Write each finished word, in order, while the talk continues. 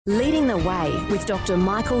Leading the Way with Dr.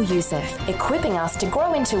 Michael Youssef, equipping us to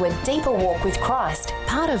grow into a deeper walk with Christ.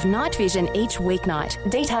 Part of Night Vision each weeknight.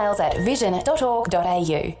 Details at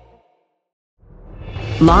vision.org.au.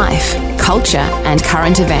 Life, culture and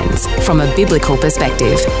current events from a biblical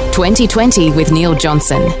perspective. 2020 with Neil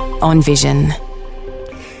Johnson on Vision.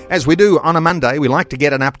 As we do on a Monday, we like to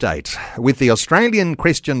get an update. With the Australian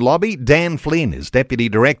Christian Lobby, Dan Flynn is Deputy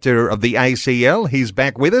Director of the ACL. He's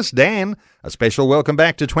back with us. Dan, a special welcome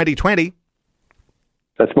back to 2020.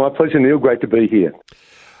 That's my pleasure, Neil. Great to be here.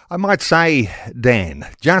 I might say, Dan,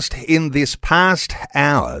 just in this past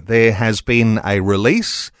hour, there has been a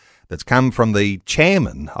release that's come from the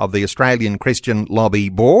chairman of the Australian Christian Lobby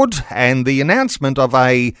Board and the announcement of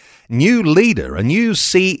a new leader, a new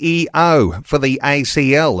CEO for the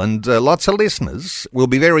ACL. And lots of listeners will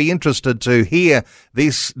be very interested to hear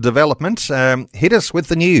this development. Hit us with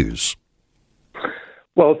the news.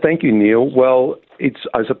 Well, thank you, Neil. Well,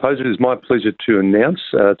 I suppose it is my pleasure to announce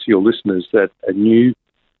to your listeners that a new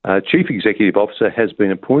Chief Executive Officer has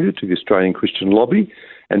been appointed to the Australian Christian Lobby,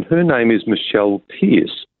 and her name is Michelle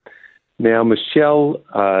Pearce. Now, Michelle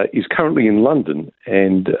is currently in London,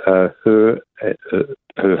 and her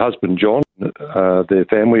husband, John, their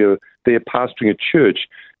family, they're pastoring a church.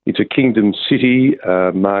 It's a Kingdom City.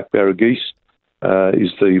 Mark Baragis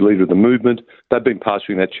is the leader of the movement. They've been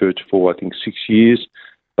pastoring that church for, I think, 6 years.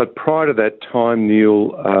 But prior to that time,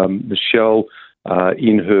 Neil, Michelle,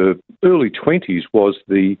 in her early 20s, was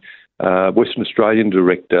the Western Australian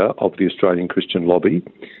director of the Australian Christian Lobby.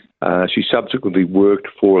 She subsequently worked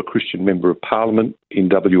for a Christian Member of Parliament in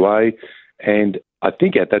WA, and I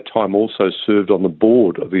think at that time also served on the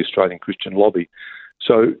board of the Australian Christian Lobby.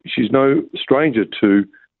 So she's no stranger to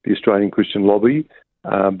the Australian Christian Lobby,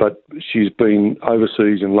 but she's been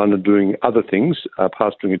overseas in London doing other things,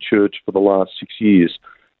 pastoring a church for the last 6 years.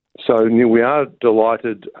 So, Neil, we are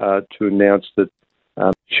delighted to announce that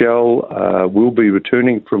Michelle will be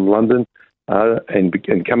returning from London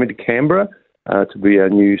and coming to Canberra to be our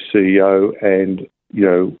new CEO, and,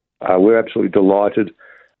 we're absolutely delighted.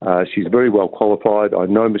 She's very well qualified. I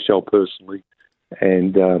know Michelle personally,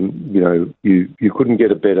 and, you couldn't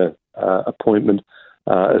get a better appointment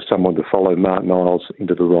as someone to follow Martin Iles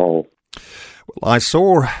into the role. Well, I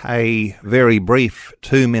saw a very brief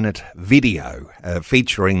 2-minute video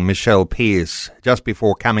featuring Michelle Pearce just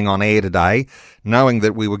before coming on air today, knowing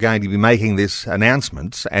that we were going to be making this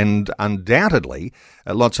announcement, and undoubtedly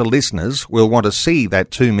lots of listeners will want to see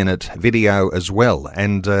that 2-minute video as well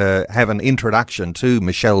and have an introduction to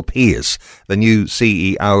Michelle Pearce, the new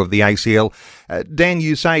CEO of the ACL. Dan,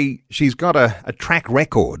 you say she's got a track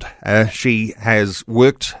record. She has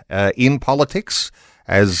worked in politics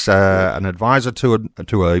as an advisor to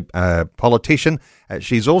a politician.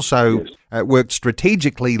 She's also worked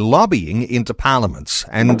strategically lobbying into parliaments.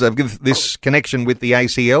 And this connection with the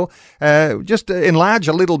ACL, just enlarge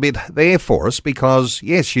a little bit there for us, because,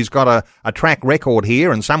 yes, she's got a track record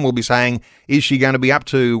here, and some will be saying, is she going to be up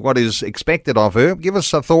to what is expected of her? Give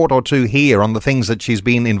us a thought or two here on the things that she's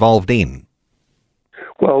been involved in.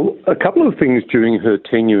 Well, a couple of things during her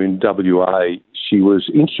tenure in WA. She was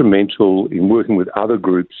instrumental in working with other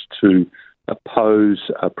groups to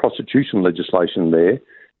oppose prostitution legislation there,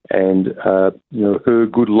 and her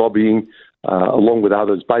good lobbying, along with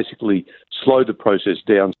others, basically slowed the process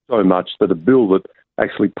down so much that a bill that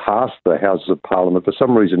actually passed the Houses of Parliament for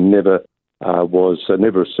some reason never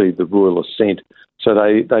received the royal assent. So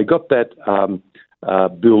they got that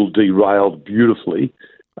bill derailed beautifully.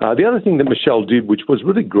 The other thing that Michelle did, which was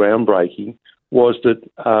really groundbreaking, was that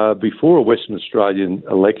before a Western Australian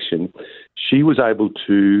election, she was able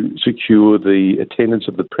to secure the attendance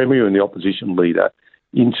of the Premier and the opposition leader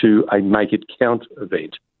into a Make It Count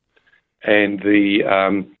event. And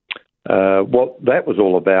what that was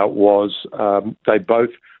all about was they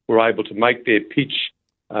both were able to make their pitch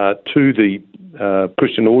to the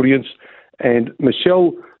Christian audience, and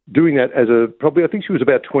Michelle doing that I think she was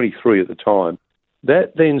about 23 at the time.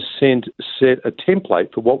 That then set a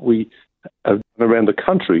template for what we have done around the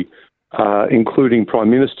country, including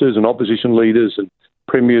prime ministers and opposition leaders and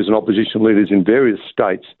premiers and opposition leaders in various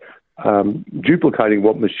states, duplicating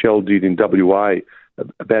what Michelle did in WA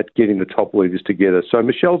about getting the top leaders together. So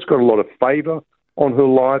Michelle's got a lot of favour on her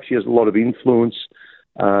life. She has a lot of influence.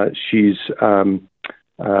 She's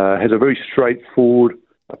has a very straightforward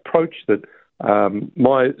approach that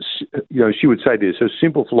she would say this. Her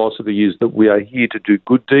simple philosophy is that we are here to do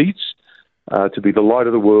good deeds, to be the light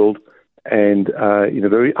of the world, and in a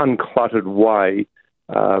very uncluttered way,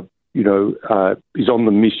 is on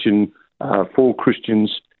the mission for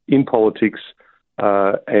Christians in politics.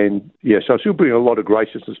 So she'll bring a lot of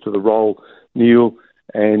graciousness to the role, Neil.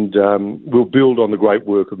 and we'll build on the great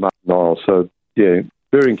work of Martin Niles. So, yeah,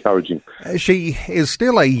 very encouraging. She is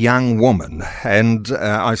still a young woman, and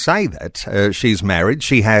I say that. She's married,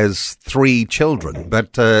 she has 3 children,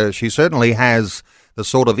 but she certainly has the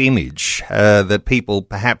sort of image that people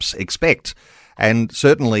perhaps expect. And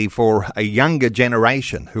certainly for a younger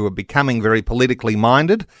generation who are becoming very politically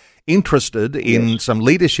minded, interested in some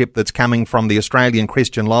leadership that's coming from the Australian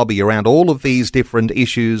Christian lobby around all of these different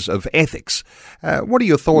issues of ethics. What are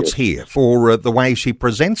your thoughts here for the way she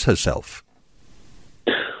presents herself?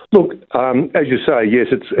 Look, as you say, yes,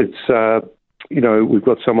 it's we've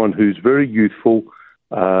got someone who's very youthful,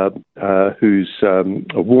 who's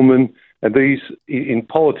a woman, and these in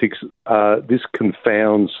politics, this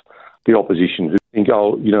confounds the opposition who think,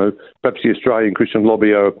 perhaps the Australian Christian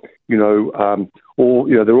lobby are, they're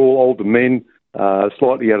all older men,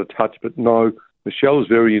 slightly out of touch, but no, Michelle is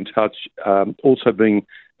very in touch. Also being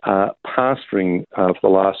pastoring for the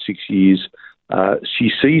last 6 years. She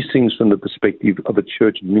sees things from the perspective of a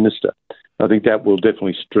church minister. I think that will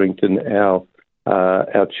definitely strengthen our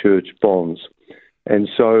church bonds. And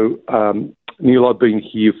so, Neil, I've been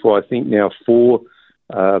here for, I think, now 4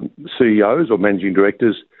 CEOs or managing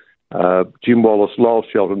directors, Jim Wallace, Lyle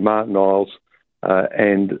Shelton, Martin Niles,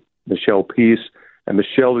 and Michelle Pearce. And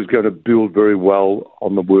Michelle is going to build very well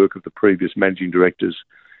on the work of the previous managing directors.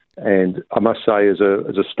 And I must say, as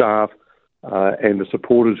a staff, and the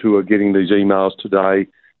supporters who are getting these emails today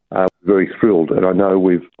are very thrilled. And I know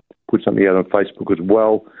we've put something out on Facebook as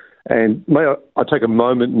well. And may I take a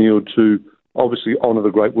moment, Neil, to obviously honour the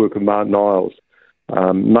great work of Martin Niles.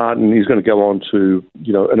 Martin is going to go on to,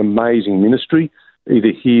 an amazing ministry,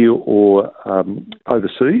 either here or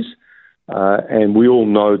overseas. And we all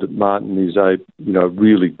know that Martin is a,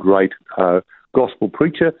 really great gospel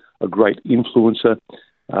preacher, a great influencer.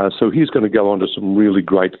 So he's going to go on to some really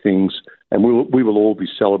great things, and we will all be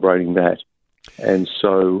celebrating that. And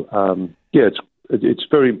so, it's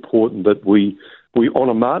very important that we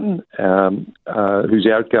honour Martin, who's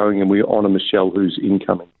outgoing, and we honour Michelle, who's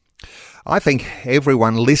incoming. I think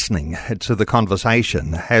everyone listening to the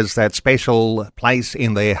conversation has that special place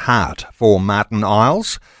in their heart for Martin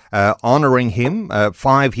Niles, honouring him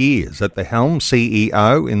 5 years at the helm,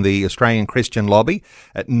 CEO in the Australian Christian lobby,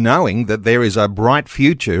 knowing that there is a bright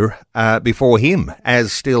future before him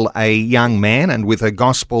as still a young man and with a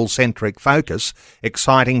gospel-centric focus,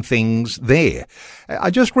 exciting things there.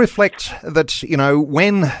 I just reflect that,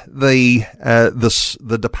 when the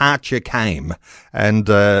departure came and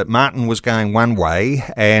Martin was going one way,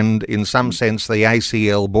 and in some sense the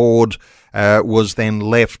ACL board was then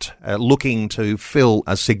left looking to fill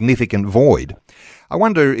a significant void. I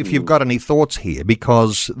wonder if you've got any thoughts here,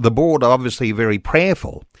 because the board are obviously very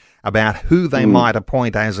prayerful about who they might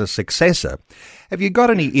appoint as a successor. Have you got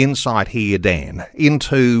any insight here, Dan,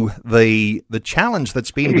 into the challenge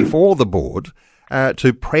that's been before the board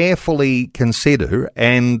to prayerfully consider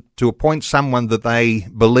and to appoint someone that they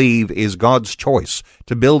believe is God's choice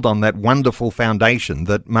to build on that wonderful foundation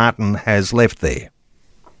that Martin has left there?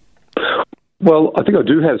 Well, I think I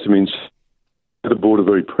do have some insight. The board are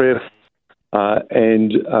very prayerful.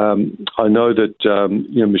 And I know that,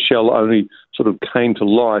 Michelle only sort of came to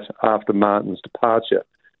light after Martin's departure.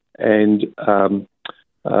 And,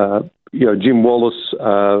 Jim Wallace,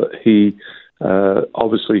 he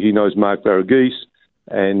knows Mark Varagese,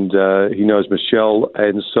 and he knows Michelle.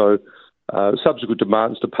 And so subsequent to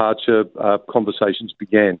Martin's departure, conversations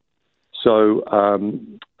began. So,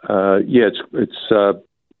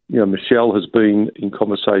 Michelle has been in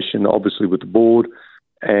conversation, obviously, with the board,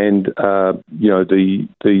 and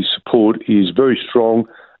the support is very strong,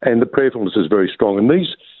 and the prayerfulness is very strong. And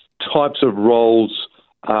these types of roles,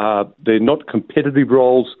 they're not competitive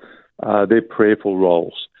roles; they're prayerful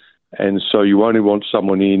roles. And so you only want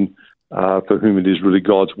someone in for whom it is really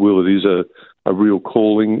God's will. It is a real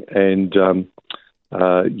calling, and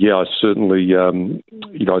I certainly,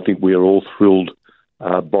 I think we are all thrilled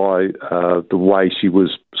by the way she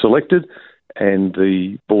was selected and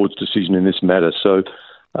the board's decision in this matter. So,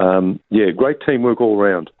 great teamwork all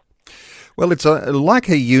around. Well, it's like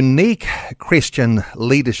a unique Christian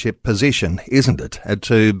leadership position, isn't it?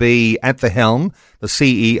 To be at the helm, the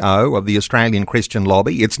CEO of the Australian Christian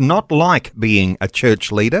lobby. It's not like being a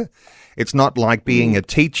church leader. It's not like being a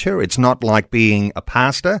teacher. It's not like being a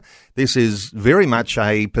pastor. This is very much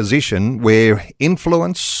a position where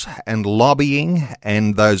influence and lobbying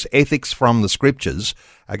and those ethics from the scriptures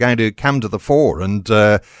are going to come to the fore. And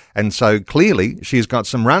so clearly she's got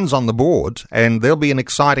some runs on the board, and there'll be an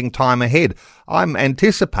exciting time ahead. I'm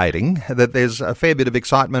anticipating that there's a fair bit of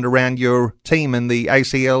excitement around your team and the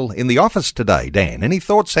ACL in the office today, Dan. Any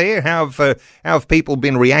thoughts there? How have people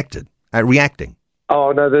been reacting?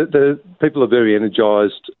 Oh, no, the people are very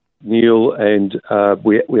energised, Neil, and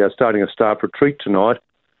we are starting a staff retreat tonight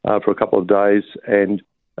for a couple of days, and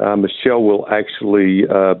Michelle will actually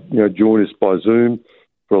join us by Zoom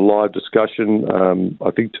for a live discussion,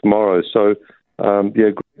 I think tomorrow. So,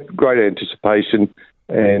 great anticipation,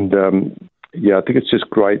 and I think it's just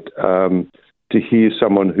great to hear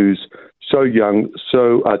someone who's so young,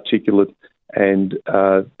 so articulate, and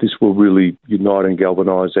this will really unite and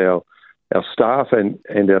galvanise our staff and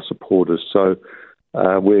our supporters. So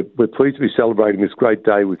we're pleased to be celebrating this great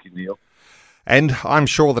day with you, Neil. And I'm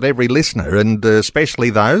sure that every listener, and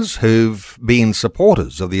especially those who've been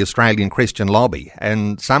supporters of the Australian Christian Lobby,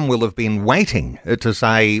 and some will have been waiting to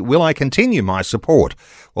say, will I continue my support?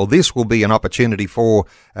 Well, this will be an opportunity for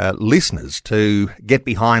listeners to get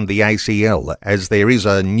behind the ACL as there is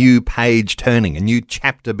a new page turning, a new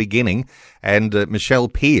chapter beginning, and Michelle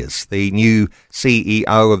Pearce, the new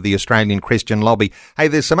CEO of the Australian Christian Lobby. Hey,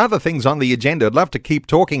 there's some other things on the agenda. I'd love to keep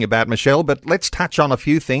talking about, Michelle, but let's touch on a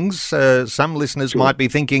few things. Some listeners might be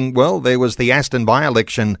thinking, well, there was the Aston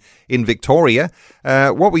by-election in Victoria.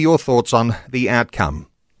 What were your thoughts on the outcome?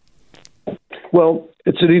 Well,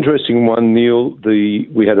 it's an interesting one, Neil.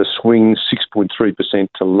 We had a swing 6.3%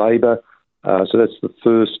 to Labor. So that's the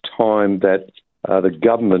first time that the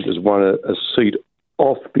government has won a seat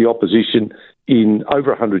off the opposition in over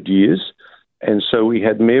 100 years. And so we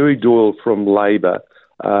had Mary Doyle from Labor,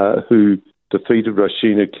 who defeated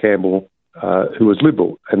Rashina Campbell, who was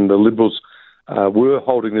Liberal. And the Liberals were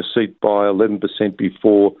holding the seat by 11%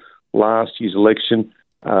 before last year's election.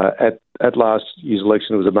 At last year's election,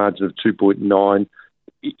 there was a margin of 2.9.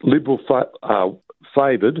 Liberal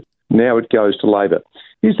favoured. Now it goes to Labor.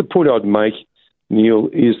 Here's the point I'd make, Neil,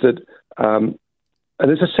 is that, and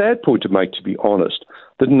it's a sad point to make, to be honest,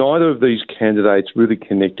 that neither of these candidates really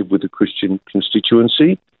connected with the Christian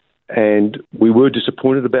constituency, and we were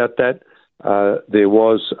disappointed about that. There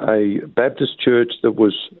was a Baptist church that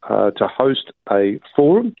was to host a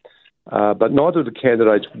forum, but neither of the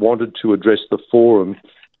candidates wanted to address the forum,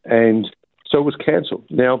 and so it was cancelled.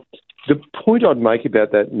 Now, the point I'd make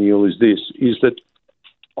about that, Neil, is this, is that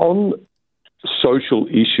on social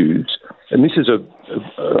issues, and this is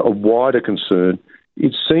a wider concern,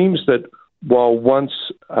 it seems that while once,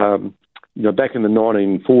 back in the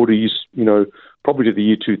 1940s, probably to the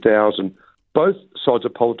year 2000, both sides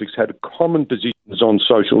of politics had common positions on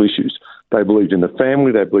social issues. They believed in the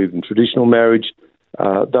family, they believed in traditional marriage.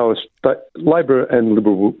 Labor and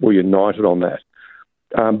Liberal were united on that.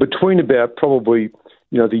 Between about probably,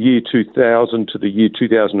 the year 2000 to the year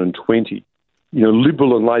 2020,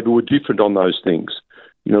 Liberal and Labor were different on those things.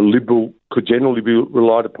 Liberal could generally be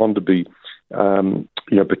relied upon to be,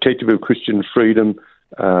 protective of Christian freedom,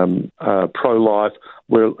 pro-life,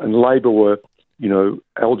 and Labor were,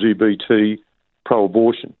 LGBT,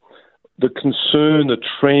 pro-abortion. The concern, the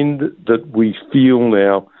trend that we feel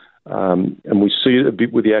now, and we see it a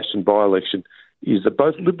bit with the Aston by-election, is that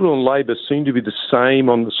both Liberal and Labor seem to be the same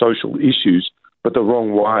on the social issues, but the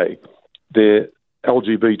wrong way. Their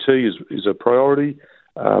LGBT is a priority,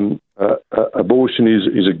 abortion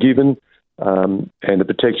is a given, and the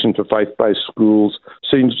protection for faith-based schools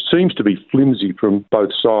seems to be flimsy from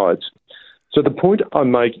both sides. So the point I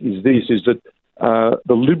make is this, is that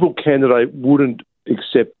the Liberal candidate wouldn't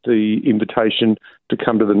accept the invitation to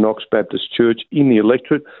come to the Knox Baptist Church in the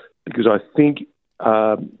electorate, because I think,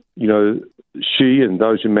 she and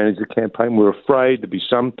those who managed the campaign were afraid there'd be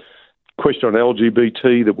some question on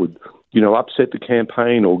LGBT that would, upset the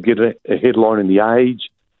campaign or get a headline in The Age.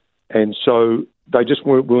 And so they just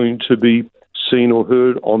weren't willing to be seen or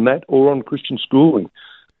heard on that or on Christian schooling.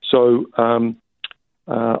 So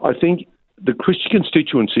I think the Christian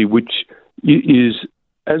constituency, which is,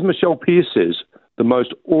 as Michelle Pearce says, the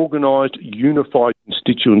most organised, unified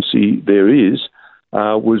constituency there is,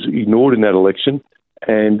 was ignored in that election.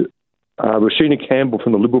 And Rashina Campbell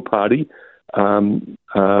from the Liberal Party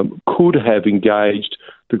could have engaged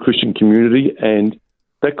the Christian community, and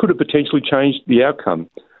that could have potentially changed the outcome.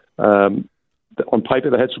 On paper,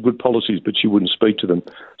 they had some good policies, but she wouldn't speak to them.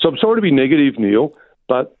 So I'm sorry to be negative, Neil,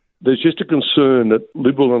 but there's just a concern that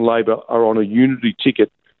Liberal and Labor are on a unity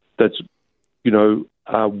ticket that's,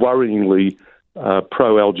 worryingly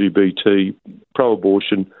pro-LGBT,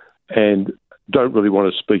 pro-abortion, and don't really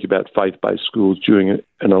want to speak about faith-based schools during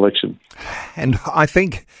an election. And I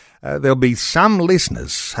think there'll be some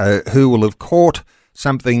listeners who will have caught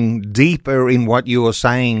something deeper in what you are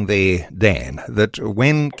saying there, Dan, that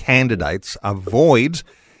when candidates avoid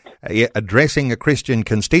addressing a Christian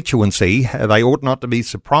constituency, they ought not to be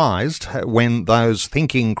surprised when those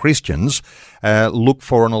thinking Christians look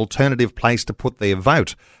for an alternative place to put their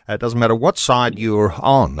vote. It doesn't matter what side you're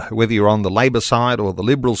on, whether you're on the Labor side or the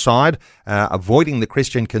Liberal side, avoiding the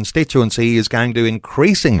Christian constituency is going to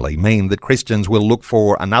increasingly mean that Christians will look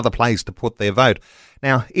for another place to put their vote.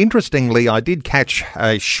 Now, interestingly, I did catch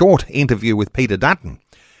a short interview with Peter Dutton,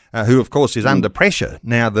 who, of course, is under pressure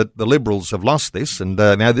now that the Liberals have lost this. And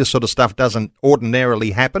now this sort of stuff doesn't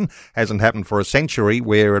ordinarily happen, hasn't happened for a century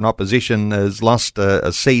where an opposition has lost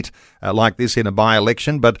a seat like this in a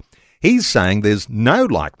by-election. But he's saying there's no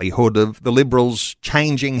likelihood of the Liberals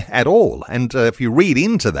changing at all. And if you read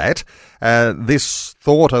into that, this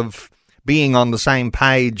thought of being on the same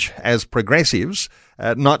page as progressives,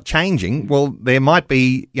 not changing, well, there might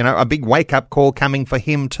be, a big wake-up call coming for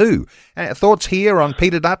him too. Thoughts here on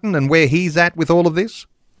Peter Dutton and where he's at with all of this?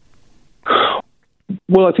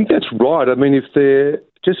 Well, I think that's right. I mean, if they're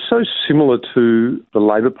just so similar to the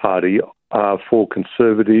Labor Party for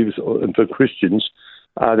Conservatives and for Christians,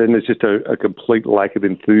 then there's just a complete lack of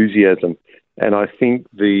enthusiasm. And I think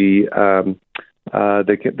there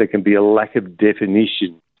can be a lack of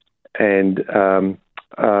definition and,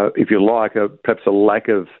 if you like, perhaps a lack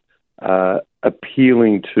of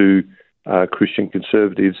appealing to Christian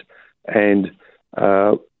conservatives. And,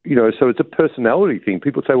 so it's a personality thing.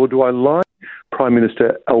 People say, well, do I like Prime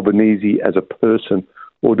Minister Albanese as a person,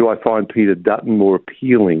 or do I find Peter Dutton more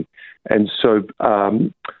appealing? And so,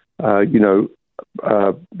 the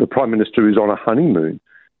Prime Minister is on a honeymoon.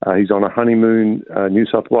 He's on a honeymoon, New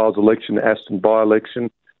South Wales election, Aston by-election.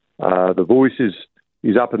 The Voice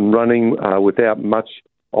is up and running without much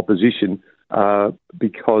opposition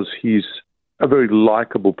because he's a very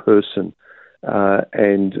likeable person.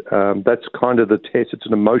 And that's kind of the test. It's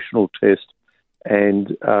an emotional test.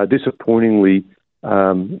 And disappointingly,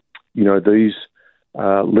 these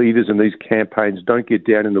leaders and these campaigns don't get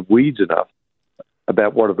down in the weeds enough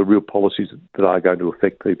about what are the real policies that are going to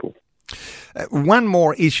affect people. One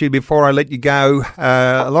more issue before I let you go.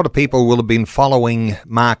 A lot of people will have been following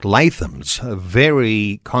Mark Latham's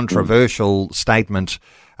very controversial statement,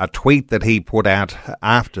 a tweet that he put out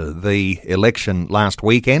after the election last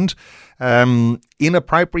weekend.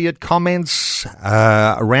 Inappropriate comments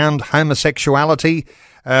around homosexuality.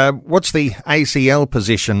 What's the ACL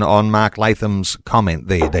position on Mark Latham's comment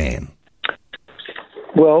there, Dan?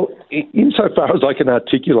 Well, insofar as I can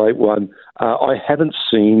articulate one, I haven't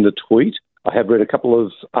seen the tweet. I have read a couple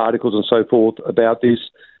of articles and so forth about this,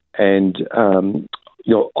 and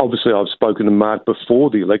obviously I've spoken to Mark before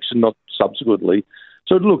the election, not subsequently.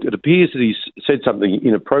 So look, it appears that he's said something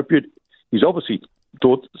inappropriate. He's obviously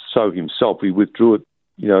thought so himself. He withdrew it,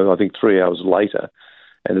 I think 3 hours later,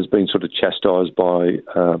 and has been sort of chastised by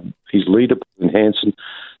his leader, Flynn.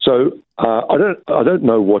 So I don't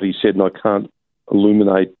know what he said, and I can't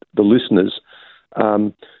illuminate the listeners.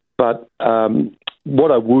 But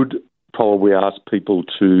what I would probably ask people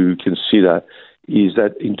to consider is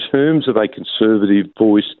that in terms of a conservative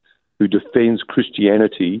voice who defends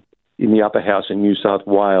Christianity in the upper house in New South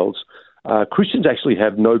Wales, Christians actually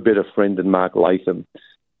have no better friend than Mark Latham,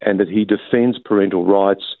 and that he defends parental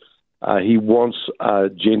rights. He wants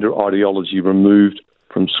gender ideology removed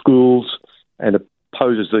from schools and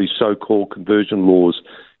opposes these so-called conversion laws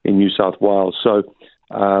in New South Wales. So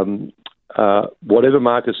whatever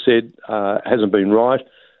Mark has said hasn't been right.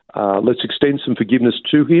 Let's extend some forgiveness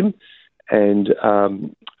to him, and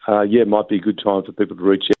it might be a good time for people to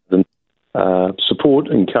reach out and support,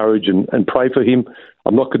 encourage, and pray for him.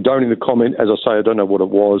 I'm not condoning the comment. As I say, I don't know what it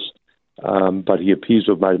was, but he appears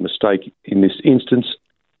to have made a mistake in this instance.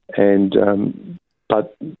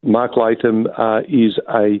 But Mark Latham is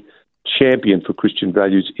a champion for Christian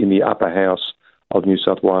values in the upper house of New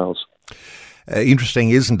South Wales.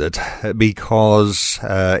 Interesting, isn't it? Because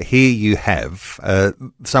here you have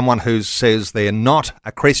someone who says they're not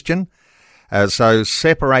a Christian, so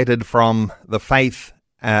separated from the faith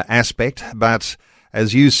aspect, but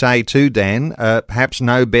as you say too, Dan, perhaps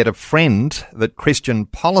no better friend that Christian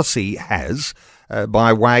policy has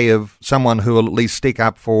by way of someone who will at least stick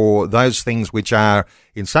up for those things which are,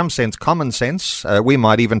 in some sense, common sense. We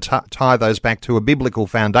might even tie those back to a biblical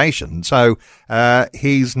foundation. So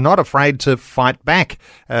he's not afraid to fight back.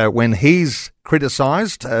 When he's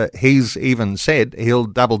criticised, he's even said he'll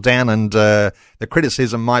double down, and the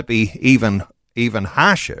criticism might be even even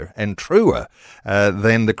harsher and truer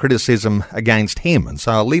than the criticism against him. And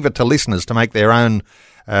so I'll leave it to listeners to make their own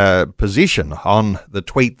position on the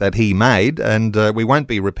tweet that he made, and we won't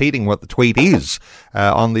be repeating what the tweet is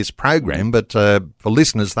on this program, but for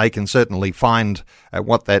listeners, they can certainly find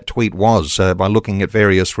what that tweet was by looking at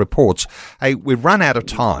various reports. Hey, we've run out of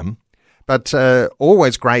time, but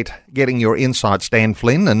always great getting your insights, Dan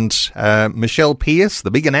Flynn. And Michelle Pearce,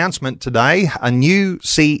 the big announcement today, a new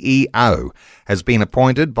CEO has been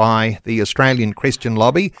appointed by the Australian Christian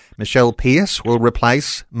Lobby. Michelle Pearce will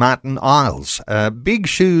replace Martin Iles. Big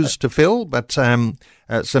shoes to fill, but some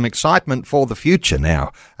excitement for the future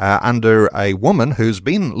now under a woman who's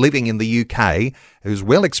been living in the UK, who's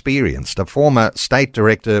well experienced, a former state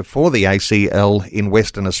director for the ACL in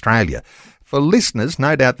Western Australia. For listeners,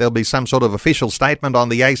 no doubt there'll be some sort of official statement on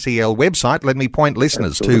the ACL website. Let me point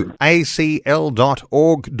listeners to acl.org.au.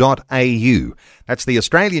 That's the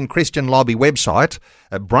Australian Christian Lobby website.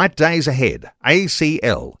 Bright days ahead.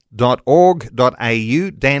 acl.org.au.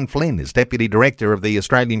 Dan Flynn is Deputy Director of the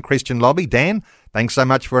Australian Christian Lobby. Dan, thanks so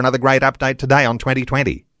much for another great update today on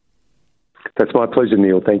 2020. That's my pleasure,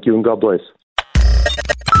 Neil. Thank you and God bless.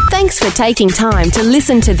 Thanks for taking time to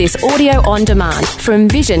listen to this audio on demand from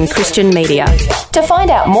Vision Christian Media. To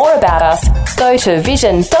find out more about us, go to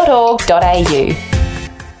vision.org.au.